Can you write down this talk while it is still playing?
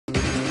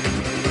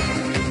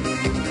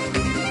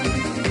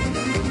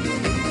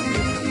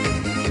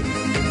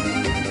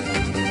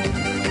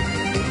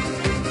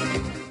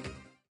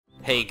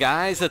Hey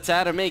guys, it's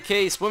Adam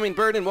aka Swimming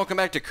Bird and welcome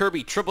back to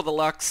Kirby Triple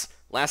Deluxe.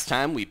 Last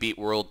time we beat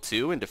World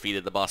 2 and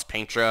defeated the boss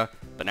Paintra,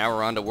 but now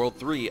we're on to World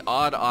 3,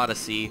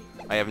 Odyssey.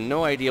 I have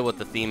no idea what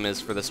the theme is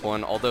for this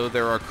one, although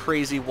there are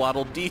crazy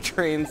Waddle Dee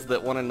trains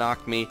that want to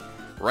knock me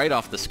right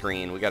off the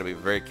screen. We gotta be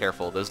very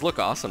careful. Those look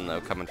awesome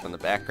though, coming from the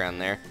background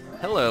there.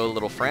 Hello,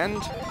 little friend.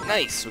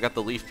 Nice, we got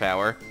the leaf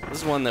power. This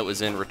is one that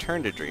was in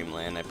Return to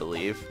Dreamland, I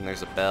believe. And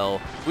there's a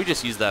bell. We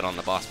just used that on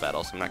the boss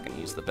battle, so I'm not gonna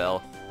use the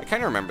bell. I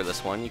kinda remember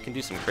this one. You can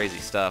do some crazy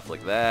stuff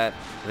like that.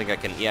 I think I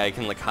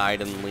can like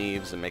hide in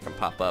leaves and make them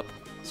pop up.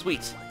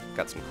 Sweet.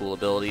 Got some cool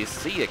abilities.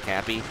 See ya,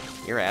 Cappy.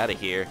 You're out of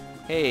here.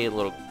 Hey,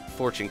 little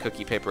fortune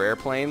cookie paper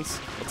airplanes.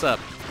 What's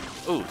up?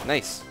 Ooh,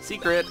 nice.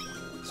 Secret.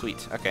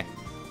 Sweet. Okay.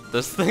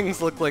 Those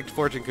things look like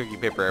fortune cookie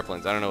paper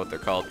airplanes. I don't know what they're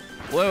called.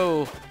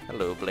 Whoa.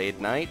 Hello, Blade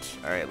Knight.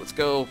 Alright, let's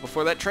go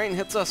before that train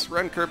hits us.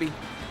 Run, Kirby.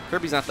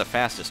 Kirby's not the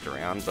fastest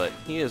around, but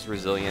he is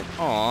resilient.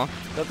 Aw,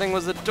 that thing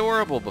was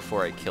adorable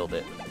before I killed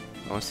it.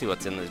 I want to see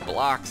what's in these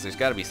blocks. There's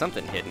got to be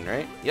something hidden,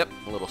 right? Yep,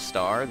 a little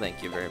star.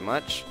 Thank you very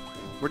much.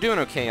 We're doing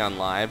okay on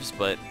lives,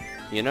 but,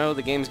 you know,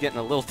 the game's getting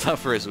a little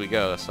tougher as we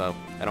go, so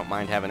I don't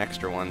mind having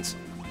extra ones.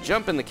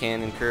 Jump in the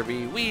cannon,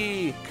 Kirby.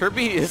 Whee!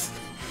 Kirby is...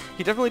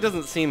 He definitely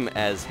doesn't seem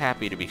as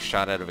happy to be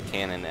shot out of a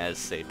cannon as,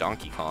 say,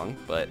 Donkey Kong,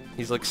 but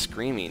he's like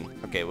screaming.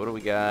 Okay, what do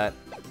we got?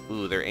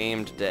 Ooh, they're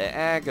aimed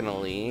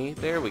diagonally.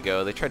 There we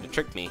go. They tried to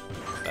trick me,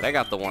 but I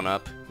got the one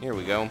up. Here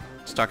we go.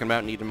 Just talking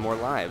about needing more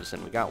lives,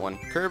 and we got one.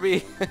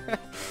 Kirby!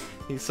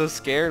 He's so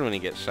scared when he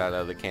gets shot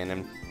out of the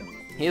cannon.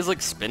 He is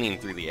like spinning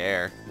through the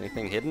air.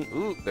 Anything hidden?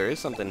 Ooh, there is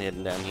something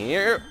hidden down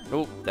here.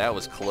 Oh, that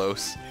was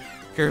close.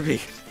 Kirby.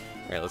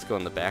 Alright, let's go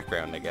in the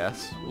background, I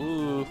guess.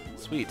 Ooh,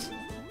 sweet.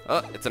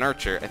 Oh, it's an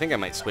archer. I think I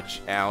might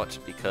switch out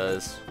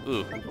because...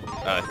 Ooh.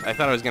 I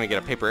thought I was going to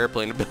get a paper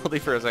airplane ability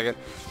for a second.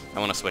 I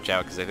want to switch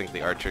out because I think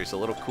the archer's a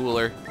little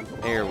cooler.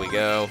 There we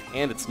go.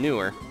 And it's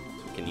newer.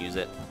 So we can use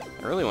it.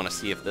 I really want to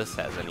see if this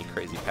has any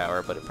crazy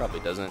power, but it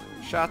probably doesn't.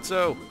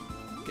 Shotzo!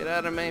 Get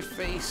out of my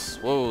face!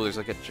 Whoa, there's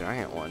like a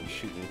giant one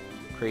shooting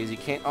crazy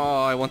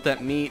Oh, I want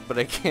that meat, but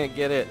I can't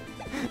get it.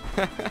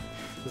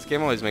 This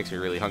game always makes me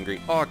really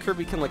hungry. Oh,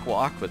 Kirby can like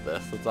walk with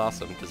this. That's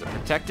awesome. Does it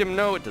protect him?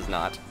 No, it does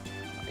not.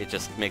 It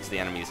just makes the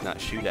enemies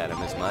not shoot at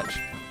him as much.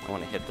 I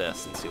want to hit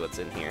this and see what's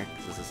in here,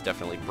 because this is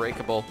definitely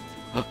breakable.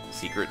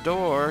 Secret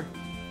door!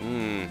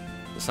 The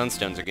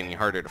sunstones are getting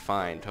harder to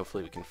find.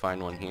 Hopefully we can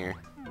find one here.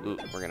 Ooh,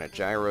 we're going to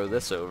gyro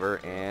this over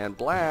and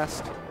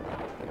blast.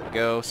 There we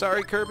go.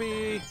 Sorry,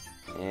 Kirby!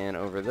 And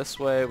over this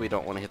way, we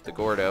don't want to hit the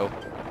Gordo.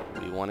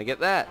 We want to get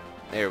that.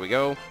 There we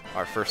go.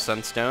 Our first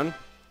sunstone.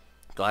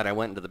 Glad I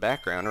went into the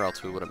background, or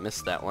else we would have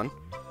missed that one.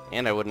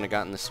 And I wouldn't have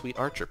gotten the sweet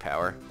archer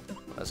power.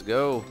 Let's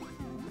go.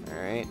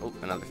 Alright, oh,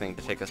 another thing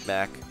to take us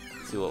back.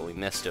 Let's see what we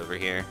missed over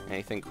here.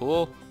 Anything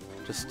cool?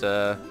 Just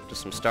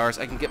some stars.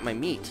 I can get my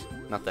meat.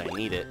 Not that I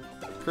need it.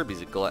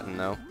 Kirby's a glutton,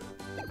 though.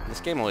 This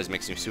game always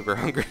makes me super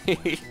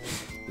hungry.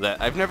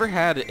 I've never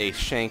had a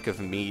shank of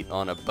meat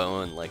on a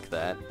bone like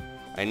that.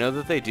 I know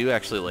that they do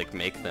actually, like,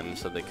 make them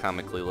so they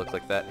comically look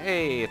like that.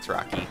 Hey, it's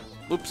Rocky.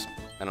 Oops.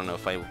 I don't know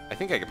if I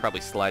think I could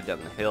probably slide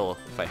down the hill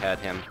if I had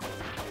him.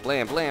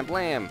 Blam, blam,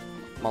 blam!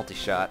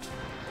 Multi-shot.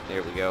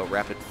 There we go.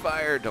 Rapid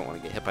fire. Don't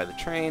want to get hit by the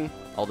train.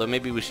 Although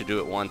maybe we should do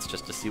it once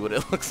just to see what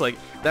it looks like.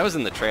 That was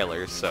in the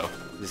trailers, so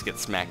just get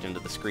smacked into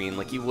the screen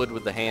like you would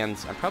with the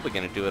hands. I'm probably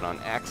going to do it on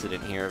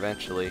accident here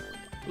eventually.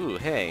 Ooh,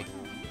 hey.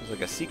 There's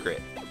like a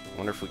secret. I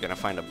wonder if we're going to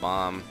find a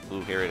bomb.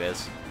 Ooh, here it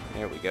is.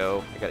 There we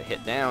go. I got to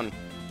hit down.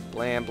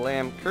 Blam,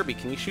 blam. Kirby,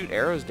 can you shoot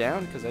arrows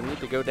down? Because I need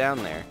to go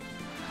down there.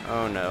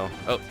 Oh, no.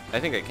 Oh, I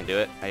think I can do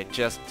it. I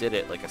just did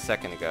it like a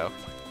second ago.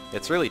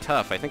 It's really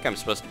tough. I think I'm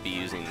supposed to be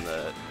using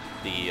the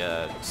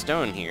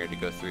stone here to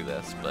go through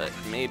this, but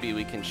maybe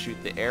we can shoot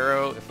the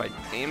arrow if I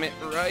aim it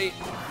right.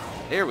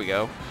 There we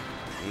go.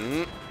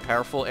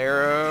 Powerful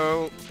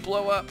arrow.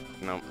 Blow up.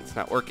 No, it's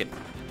not working.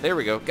 There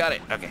we go. Got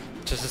it. Okay.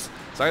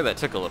 Sorry that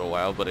took a little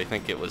while, but I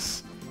think it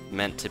was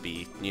meant to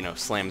be, you know,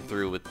 slammed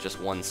through with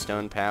just one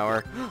stone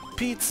power.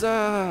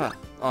 Pizza!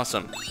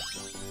 Awesome.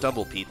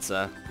 Double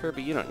pizza.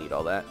 Kirby, you don't need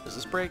all that. Does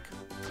this break?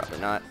 Probably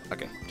not.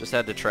 Okay. Just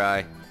had to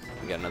try.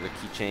 We got another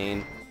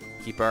keychain.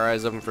 Keep our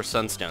eyes open for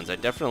sunstones. I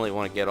definitely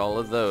want to get all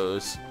of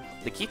those.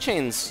 The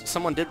keychains,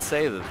 someone did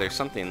say that there's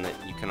something that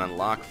you can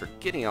unlock for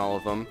getting all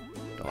of them.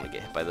 Don't want to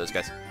get hit by those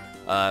guys.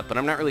 But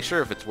I'm not really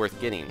sure if it's worth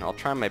getting. I'll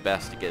try my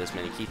best to get as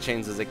many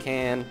keychains as I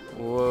can.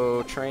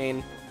 Whoa,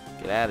 train.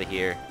 Get out of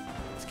here.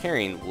 It's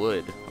carrying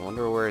wood. I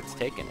wonder where it's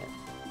taking it.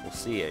 We'll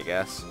see, I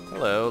guess.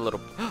 Hello, little...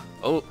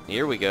 Oh,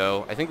 here we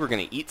go. I think we're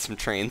going to eat some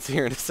trains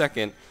here in a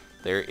second.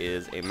 There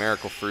is a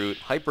miracle fruit.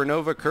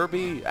 Hypernova,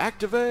 Kirby,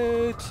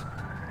 activate!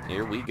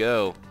 Here we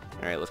go.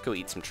 Alright, let's go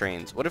eat some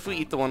trains. What if we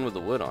eat the one with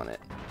the wood on it?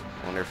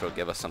 I wonder if it'll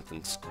give us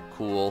something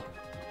cool.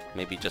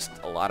 Maybe just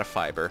a lot of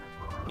fiber.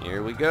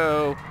 Here we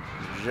go.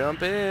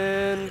 Jump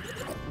in.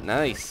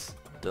 Nice.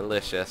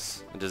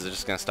 Delicious. Is it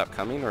just going to stop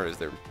coming, or is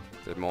there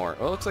more?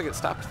 Oh, it looks like it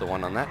stopped the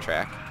one on that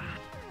track.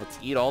 Let's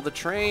eat all the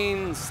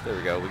trains. There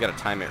we go. We got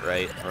to time it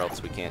right, or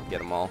else we can't get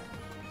them all.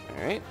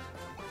 Alright.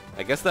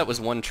 I guess that was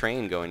one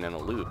train going in a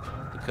loop.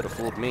 You could have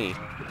fooled me.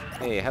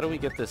 Hey, how do we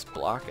get this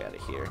block out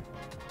of here?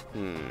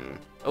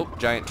 Oh,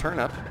 giant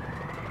turnip.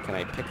 Can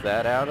I pick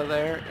that out of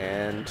there?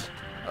 And,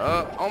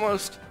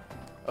 almost.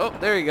 Oh,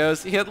 there he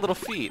goes. He had little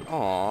feet.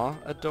 Aw,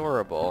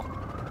 adorable.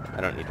 I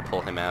don't need to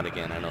pull him out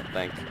again, I don't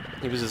think.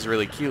 He was just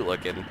really cute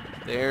looking.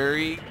 There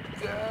he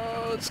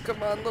goes.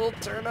 Come on, little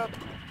turnip.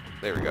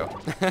 There we go.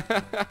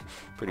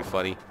 Pretty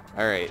funny.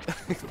 Alright,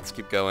 let's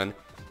keep going.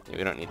 Yeah,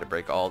 we don't need to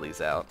break all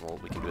these out. Well,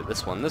 we can do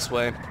this one this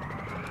way.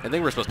 I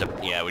think we're supposed to,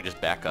 yeah, we just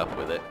back up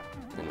with it,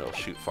 and it'll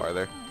shoot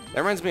farther.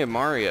 That reminds me of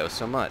Mario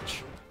so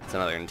much. It's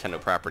another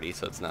Nintendo property,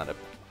 so it's not a...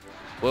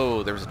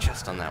 Whoa, there was a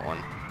chest on that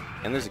one.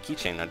 And there's a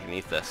keychain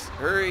underneath this.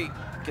 Hurry!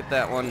 Get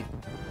that one.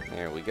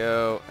 There we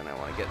go. And I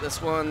want to get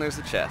this one. There's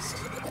the chest.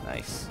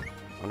 Nice.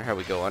 I wonder how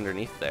we go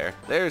underneath there.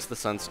 There's the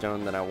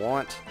sunstone that I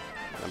want.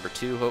 Number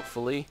 2,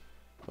 hopefully.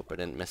 Hope I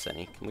didn't miss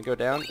any. Can we go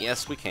down?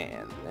 Yes, we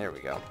can. There we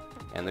go.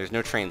 And there's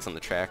no trains on the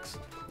tracks.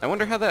 I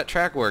wonder how that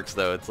track works,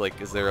 though. It's like,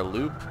 is there a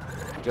loop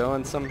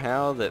going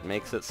somehow that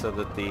makes it so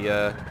that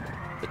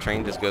the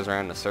train just goes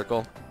around in a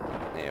circle?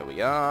 There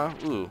we are.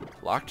 Ooh,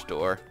 locked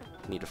door.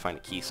 Need to find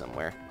a key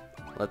somewhere.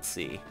 Let's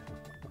see.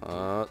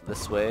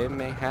 This way,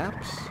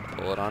 mayhaps.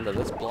 Pull it onto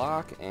this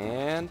block,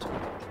 and...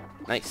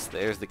 Nice,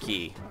 there's the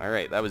key.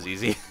 Alright, that was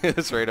easy.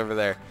 It's right over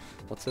there.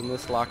 What's in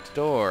this locked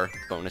door?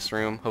 Bonus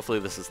room. Hopefully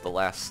this is the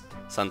last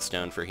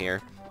sunstone for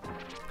here.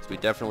 Because we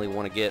definitely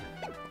want to get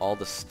all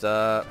the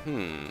stuff...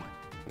 I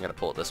gotta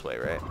pull it this way,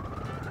 right?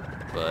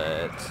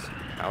 But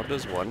how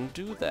does one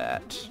do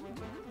that?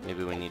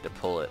 Maybe we need to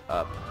pull it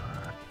up.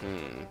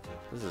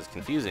 This is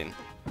confusing.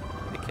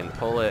 I can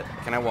pull it...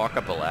 Can I walk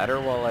up a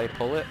ladder while I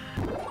pull it?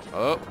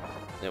 Oh,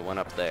 it went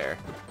up there.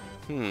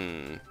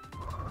 I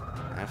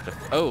have to...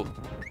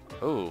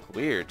 Oh,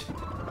 weird.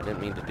 I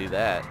didn't mean to do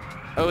that.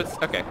 Oh, it's...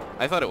 Okay.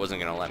 I thought it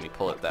wasn't going to let me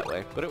pull it that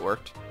way, but it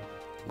worked.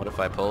 What if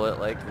I pull it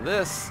like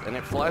this, and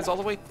it flies all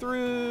the way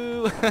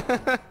through?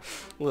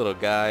 Little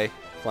guy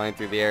flying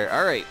through the air.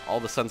 Alright, all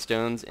the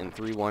sunstones in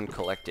 3-1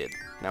 collected.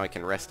 Now I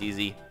can rest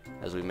easy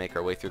as we make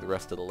our way through the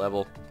rest of the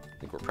level. I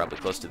think we're probably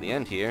close to the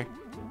end here.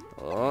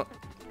 Oh,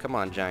 come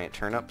on, giant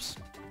turnips.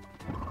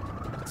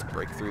 Let's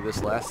break through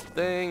this last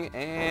thing,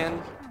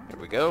 and there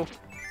we go.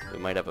 We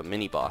might have a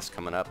mini-boss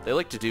coming up. They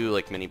like to do,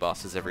 like,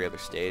 mini-bosses every other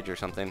stage or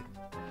something.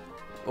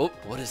 Oh,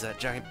 what is that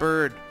giant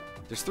bird?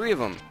 There's 3 of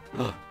them.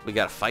 We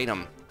gotta fight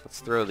them. Let's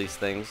throw these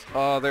things.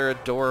 Oh, they're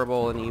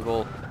adorable and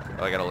evil.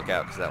 Oh, I gotta look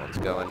out because that one's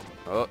going.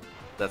 Oh,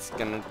 that's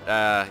gonna...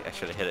 I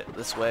should have hit it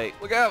this way.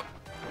 Look out!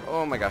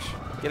 Oh my gosh.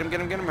 Get him,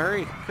 get him, get him.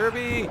 Hurry.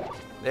 Kirby!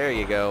 There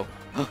you go.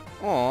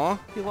 Aw,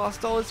 he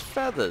lost all his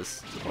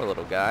feathers. Poor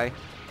little guy.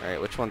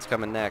 Alright, which one's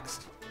coming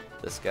next?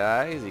 This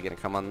guy? Is he gonna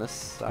come on this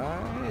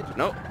side?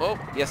 Nope. Oh,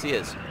 yes he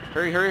is.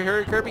 Hurry, hurry,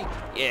 hurry, Kirby!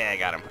 Yeah, I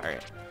got him.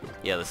 Alright.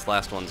 Yeah, this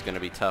last one's gonna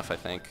be tough, I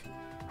think.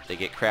 They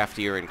get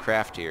craftier and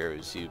craftier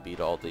as you beat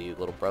all the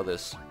little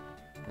brothers.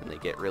 And they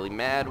get really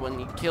mad when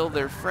you kill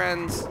their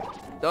friends.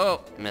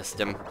 Oh, missed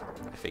him.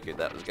 I figured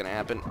that was gonna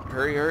happen.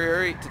 Hurry, hurry,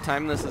 hurry. To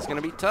time this is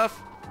gonna be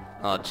tough.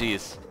 Oh,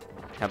 jeez.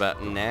 How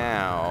about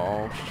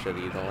now? Should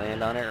either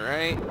land on it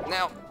right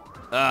now.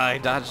 I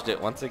dodged it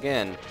once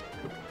again.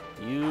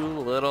 You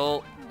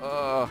little...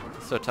 Oh,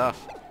 so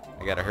tough.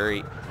 I gotta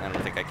hurry. I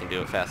don't think I can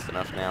do it fast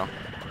enough now.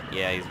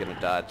 Yeah, he's gonna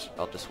dodge.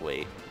 I'll just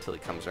wait until he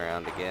comes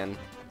around again.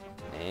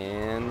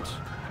 And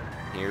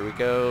here we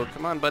go.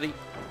 Come on, buddy.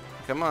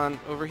 Come on,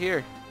 over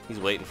here. He's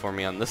waiting for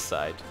me on this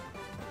side.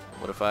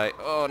 What if I...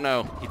 Oh,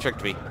 no. He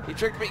tricked me. He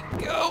tricked me.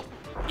 Go!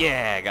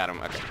 Yeah, I got him.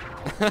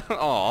 Okay.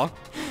 Aw.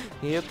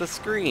 He hit the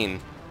screen.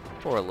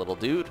 Poor little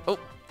dude. Oh,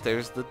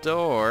 there's the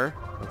door.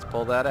 Let's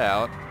pull that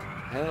out.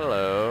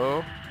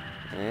 Hello.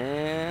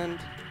 And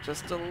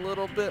just a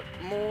little bit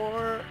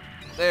more.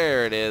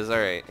 There it is. All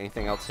right.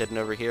 Anything else hidden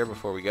over here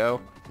before we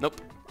go? Nope.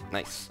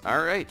 Nice.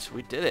 All right.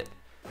 We did it.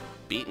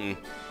 Beaten.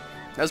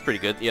 That was pretty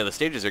good. Yeah, the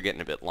stages are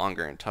getting a bit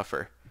longer and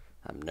tougher.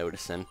 I'm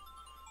noticing.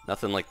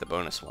 Nothing like the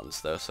bonus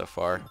ones, though, so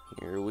far.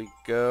 Here we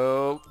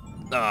go.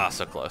 Ah,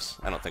 so close.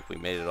 I don't think we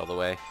made it all the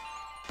way.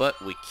 But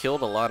we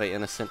killed a lot of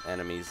innocent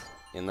enemies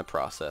in the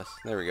process.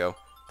 There we go.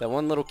 That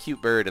one little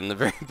cute bird in the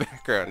very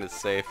background is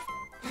safe.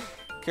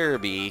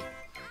 Kirby.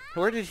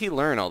 Where did he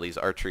learn all these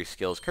archery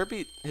skills?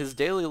 Kirby, his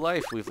daily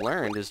life, we've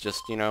learned, is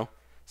just, you know,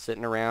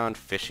 sitting around,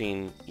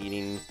 fishing,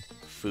 eating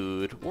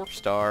food. Warp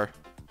Star.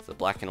 It's the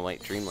black and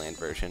white Dreamland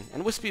version.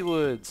 And Wispy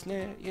Woods.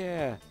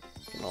 Yeah.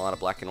 Getting a lot of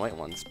black and white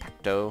ones.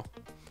 Pacto.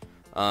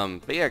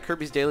 But yeah,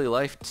 Kirby's daily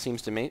life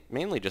seems to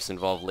mainly just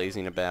involve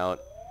lazing about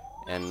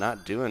and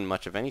not doing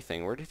much of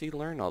anything. Where did he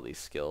learn all these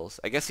skills?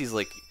 I guess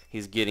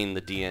he's getting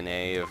the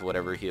DNA of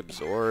whatever he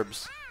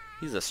absorbs.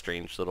 He's a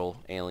strange little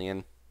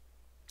alien.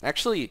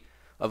 Actually,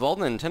 of all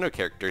the Nintendo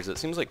characters, it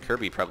seems like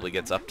Kirby probably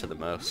gets up to the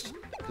most,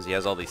 because he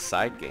has all these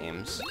side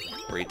games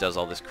where he does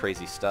all this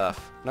crazy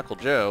stuff. Knuckle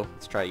Joe,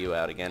 let's try you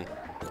out again.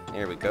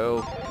 There we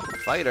go.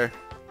 Fighter.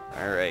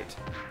 Alright.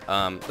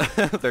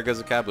 There goes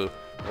a Kabu.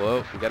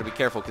 Whoa, we gotta be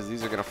careful because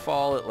these are gonna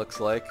fall, it looks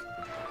like.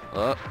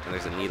 Oh, and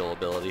there's a needle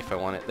ability if I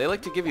want it. They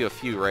like to give you a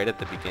few right at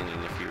the beginning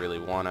if you really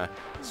want to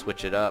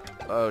switch it up.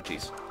 Oh,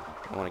 jeez.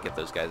 I want to get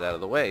those guys out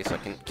of the way so I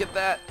can get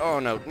that. Oh,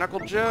 no. Knuckle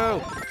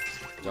Joe!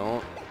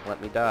 Don't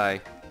let me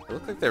die. It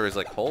looked like there was,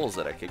 like, holes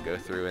that I could go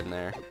through in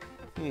there.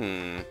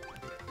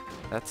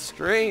 That's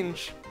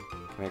strange.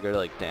 Can I go,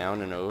 like,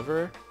 down and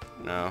over?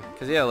 No.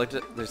 Because, yeah, like,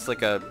 there's,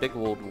 like, a big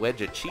old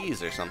wedge of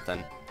cheese or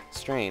something.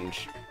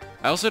 Strange.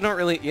 I also don't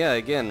really... Yeah,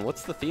 again,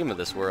 what's the theme of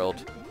this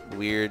world?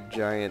 Weird,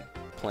 giant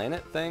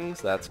planet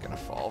things? That's gonna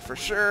fall for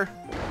sure.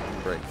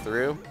 Break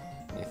through.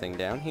 Anything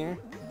down here?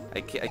 I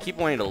keep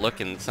wanting to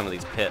look in some of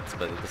these pits,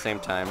 but at the same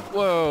time...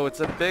 Whoa, it's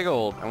a big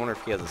old... I wonder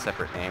if he has a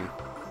separate name.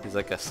 He's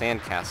like a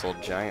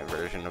sandcastle giant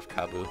version of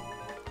Kabu.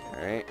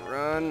 Alright,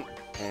 run,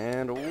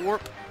 and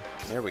warp.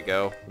 There we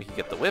go. We could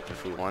get the whip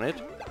if we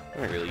wanted. I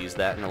haven't really used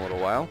that in a little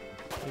while.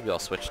 Maybe I'll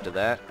switch to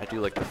that. I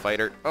do like the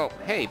fighter. Oh,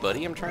 hey,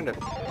 buddy, I'm trying to...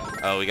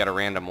 Oh, we got a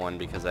random one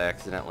because I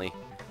accidentally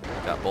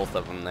got both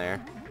of them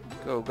there.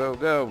 Go, go,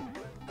 go.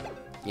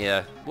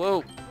 Yeah,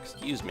 whoa,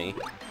 excuse me.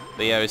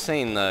 But yeah, I was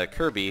saying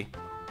Kirby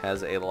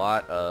has a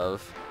lot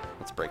of...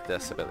 Let's break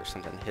this. I bet there's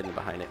something hidden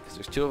behind it because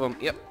there's two of them.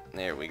 Yep,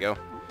 there we go.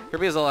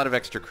 Kirby has a lot of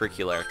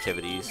extracurricular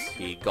activities.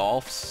 He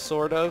golfs,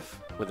 sort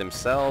of, with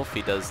himself.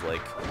 He does,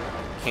 like,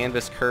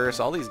 Canvas Curse,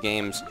 all these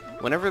games.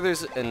 Whenever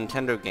there's a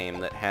Nintendo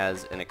game that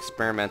has an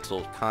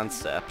experimental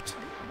concept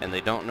and they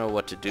don't know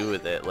what to do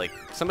with it, like,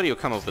 somebody will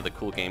come up with a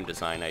cool game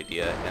design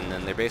idea, and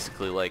then they're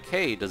basically like,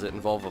 hey, does it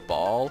involve a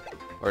ball?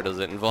 Or does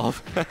it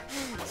involve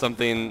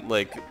something,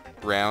 like,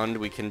 round?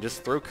 We can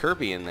just throw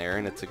Kirby in there,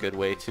 and it's a good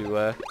way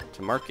to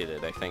market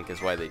it, I think,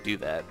 is why they do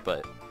that.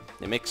 But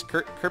it makes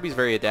Kirby's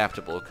very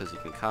adaptable because he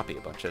can copy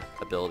a bunch of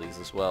abilities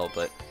as well,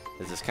 but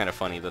it's just kind of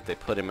funny that they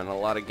put him in a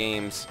lot of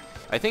games.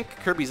 I think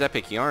Kirby's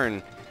Epic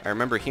Yarn, I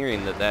remember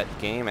hearing that that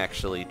game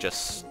actually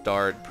just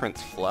starred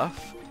Prince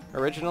Fluff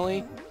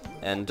originally,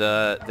 and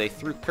they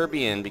threw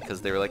Kirby in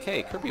because they were like,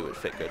 hey, Kirby would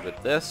fit good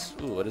with this.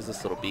 Ooh, what is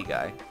this little bee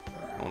guy?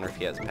 I wonder if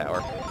he has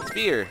power.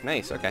 Spear!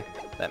 Nice, okay.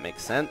 That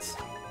makes sense.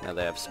 Now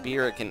they have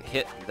Spear, it can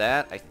hit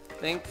that, I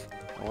think.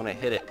 I want to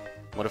hit it.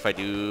 What if I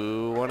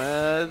do one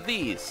of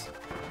these?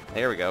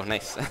 There we go,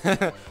 nice.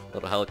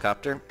 Little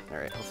helicopter.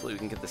 Alright, hopefully we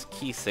can get this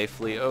key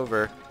safely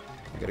over.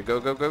 We gotta go,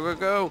 go, go, go,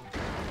 go!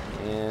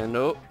 And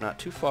nope, not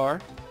too far.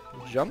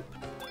 Jump,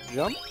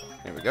 jump.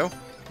 There we go.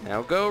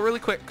 Now go really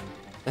quick.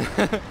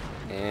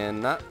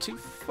 And not too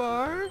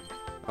far.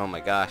 Oh my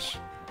gosh.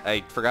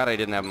 I forgot I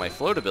didn't have my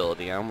float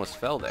ability. I almost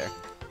fell there.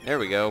 There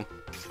we go.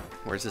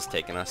 Where's this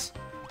taking us?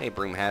 Hey,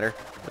 Broom Hatter.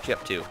 What you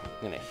up to?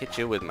 I'm gonna hit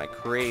you with my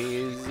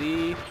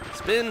crazy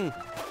spin.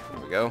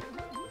 There we go.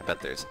 I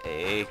bet there's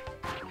a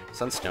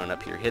sunstone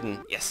up here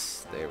hidden.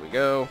 Yes, there we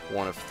go.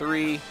 1 of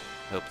 3. I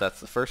hope that's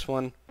the first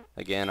one.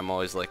 Again, I'm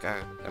always like,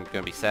 I'm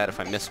gonna be sad if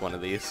I miss one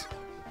of these.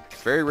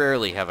 Very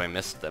rarely have I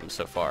missed them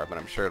so far, but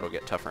I'm sure it'll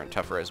get tougher and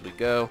tougher as we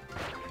go.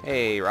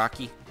 Hey,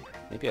 Rocky.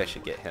 Maybe I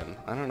should get him.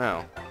 I don't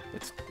know.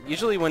 It's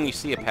usually when you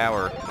see a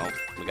power... Oh,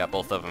 we got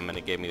both of them and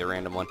it gave me the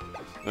random one.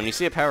 When you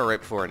see a power right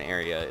before an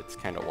area, it's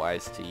kind of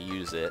wise to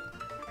use it.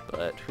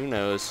 But who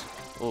knows?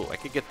 Oh, I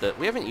could get the...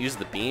 We haven't used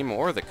the beam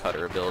or the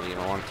cutter ability in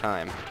a long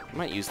time. I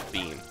might use the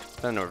beam. It's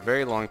been a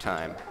very long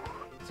time.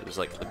 It was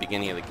like the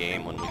beginning of the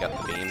game when we got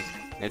the beam.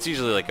 And it's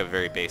usually like a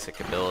very basic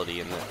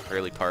ability in the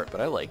early part, but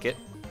I like it.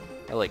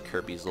 I like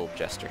Kirby's little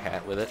jester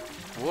hat with it.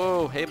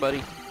 Whoa, hey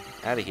buddy.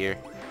 Out of here.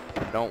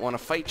 I don't want to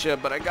fight you,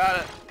 but I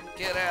got it.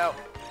 Get out.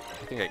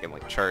 I think I can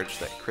like charge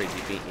that crazy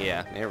beam.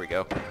 Yeah, there we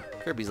go.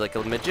 Kirby's like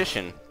a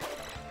magician.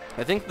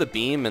 I think the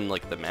beam and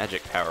like the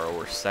magic power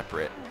were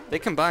separate. They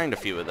combined a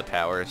few of the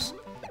powers.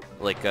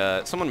 Like,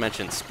 someone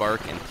mentioned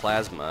Spark and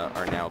Plasma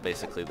are now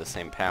basically the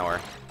same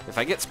power. If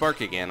I get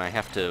Spark again, I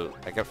have to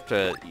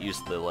use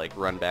the, like,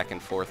 run back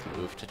and forth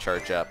move to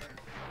charge up.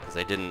 Because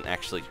I didn't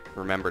actually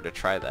remember to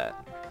try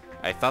that.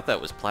 I thought that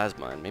was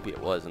Plasma, and maybe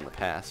it was in the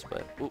past,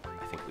 but... Ooh,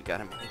 I think we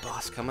got a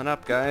mini-boss coming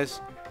up,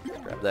 guys.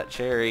 Let's grab that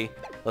cherry.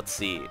 Let's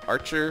see,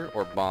 Archer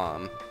or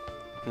Bomb?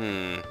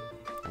 I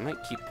might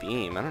keep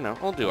Beam. I don't know.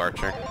 I'll do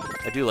Archer.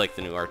 I do like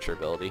the new Archer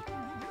ability.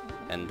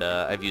 And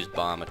I've used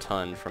Bomb a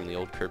ton from the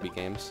old Kirby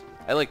games.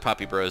 I like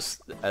Poppy Bros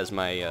as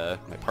my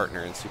my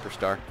partner in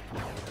Superstar.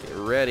 Get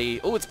ready.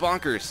 Oh, it's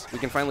Bonkers! We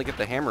can finally get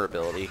the hammer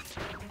ability.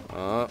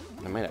 Oh,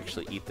 I might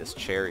actually eat this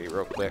cherry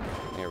real quick.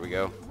 There we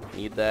go.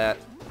 Need that.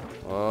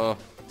 Oh,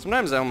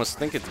 sometimes I almost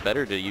think it's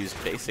better to use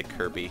basic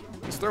Kirby.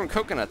 He's throwing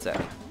coconuts at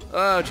me.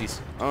 Oh, jeez.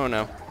 Oh,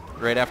 no.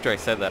 Right after I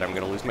said that, I'm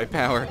going to lose my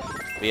power.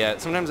 But yeah,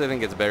 sometimes I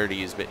think it's better to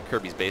use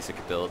Kirby's basic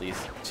abilities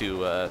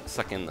to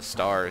suck in the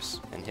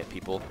stars and hit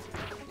people.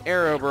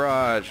 Arrow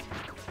Barrage!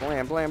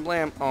 Blam, blam,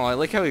 blam. Oh, I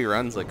like how he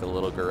runs like a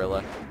little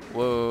gorilla.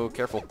 Whoa,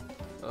 careful.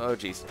 Oh,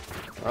 jeez.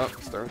 Oh,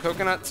 he's throwing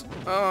coconuts.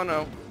 Oh,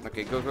 no.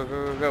 Okay, go, go,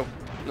 go, go,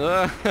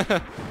 go.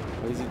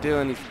 What is he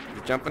doing? He's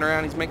jumping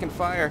around. He's making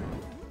fire.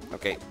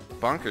 Okay,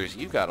 Bonkers,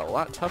 you got a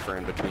lot tougher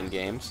in between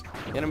games.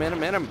 Hit him, hit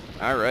him, hit him.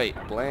 All right,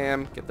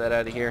 blam. Get that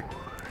out of here.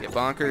 Get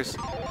Bonkers.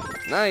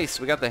 Nice,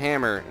 we got the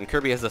hammer. And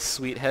Kirby has a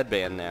sweet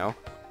headband now.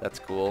 That's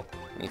cool.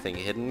 Anything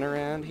hidden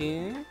around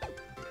here?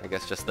 I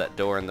guess just that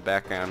door in the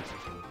background.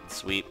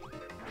 Sweet.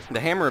 The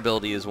hammer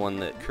ability is one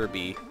that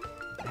Kirby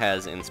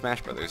has in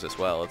Smash Brothers as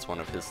well. It's one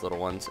of his little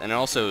ones. And it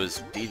also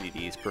is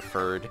Dedede's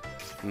preferred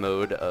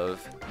mode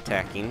of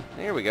attacking.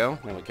 There we go.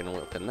 Now we can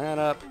open that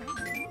up.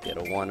 Get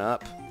a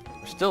 1-up.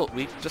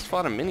 We just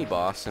fought a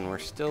mini-boss, and we're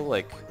still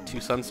like 2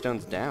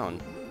 sunstones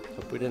down.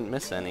 Hope we didn't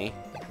miss any.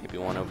 Maybe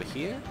one over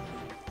here?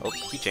 Oh,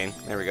 keychain.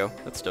 There we go.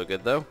 That's still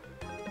good, though.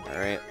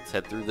 Alright, let's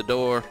head through the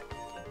door.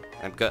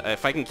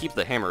 If I can keep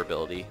the hammer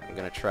ability, I'm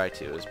going to try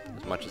to as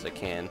much as I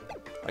can.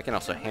 I can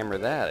also hammer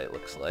that, it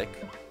looks like.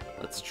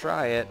 Let's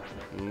try it.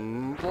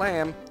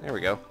 Blam! There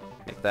we go.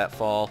 Make that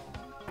fall.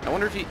 I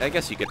wonder if I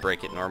guess you could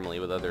break it normally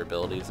with other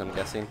abilities, I'm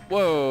guessing.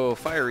 Whoa!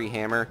 Fiery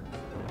hammer.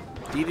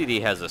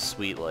 Dedede has a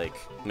sweet, like,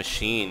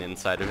 machine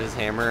inside of his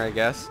hammer, I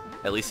guess.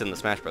 At least in the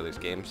Smash Brothers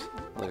games.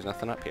 Well, there's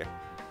nothing up here.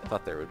 I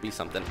thought there would be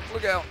something.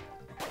 Look out!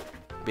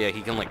 But yeah,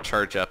 he can, like,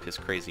 charge up his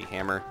crazy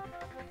hammer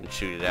and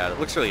shoot it out. It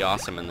looks really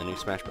awesome in the new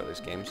Smash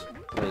Brothers games.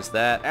 What is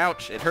that?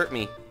 Ouch! It hurt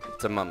me.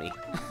 It's a mummy.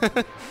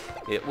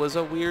 It was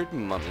a weird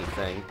mummy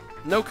thing.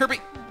 No, Kirby!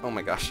 Oh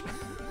my gosh.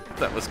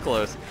 That was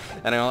close.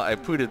 And I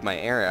pooted my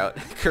air out.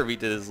 Kirby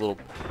did his little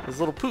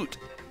poot.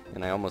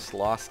 And I almost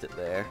lost it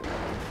there.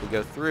 We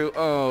go through.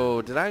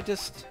 Oh, did I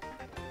just...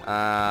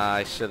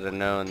 I should have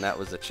known that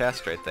was a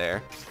chest right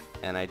there.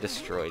 And I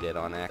destroyed it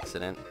on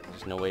accident.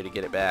 There's no way to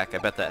get it back. I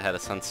bet that had a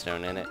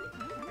sunstone in it.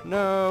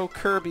 No,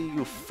 Kirby,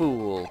 you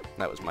fool.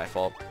 That was my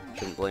fault.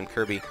 Shouldn't blame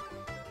Kirby.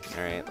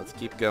 Alright, let's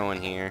keep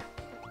going here.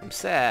 I'm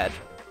sad.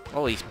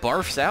 Oh, he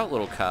barfs out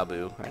little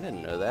Kabu. I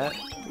didn't know that.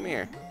 Come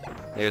here.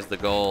 There's the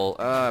goal.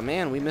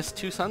 Man, we missed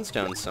 2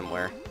 sunstones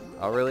somewhere.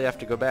 I'll really have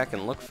to go back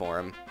and look for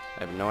them.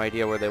 I have no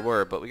idea where they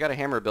were, but we got a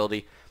hammer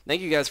ability.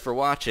 Thank you guys for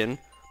watching.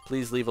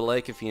 Please leave a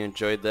like if you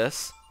enjoyed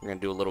this. We're going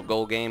to do a little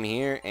goal game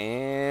here,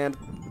 and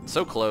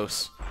so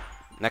close.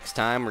 Next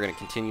time, we're going to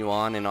continue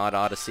on in Odd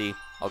Odyssey.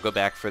 I'll go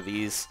back for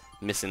these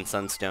missing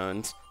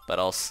sunstones, but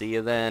I'll see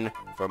you then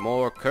for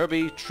more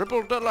Kirby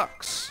Triple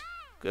Deluxe.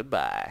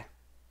 Goodbye.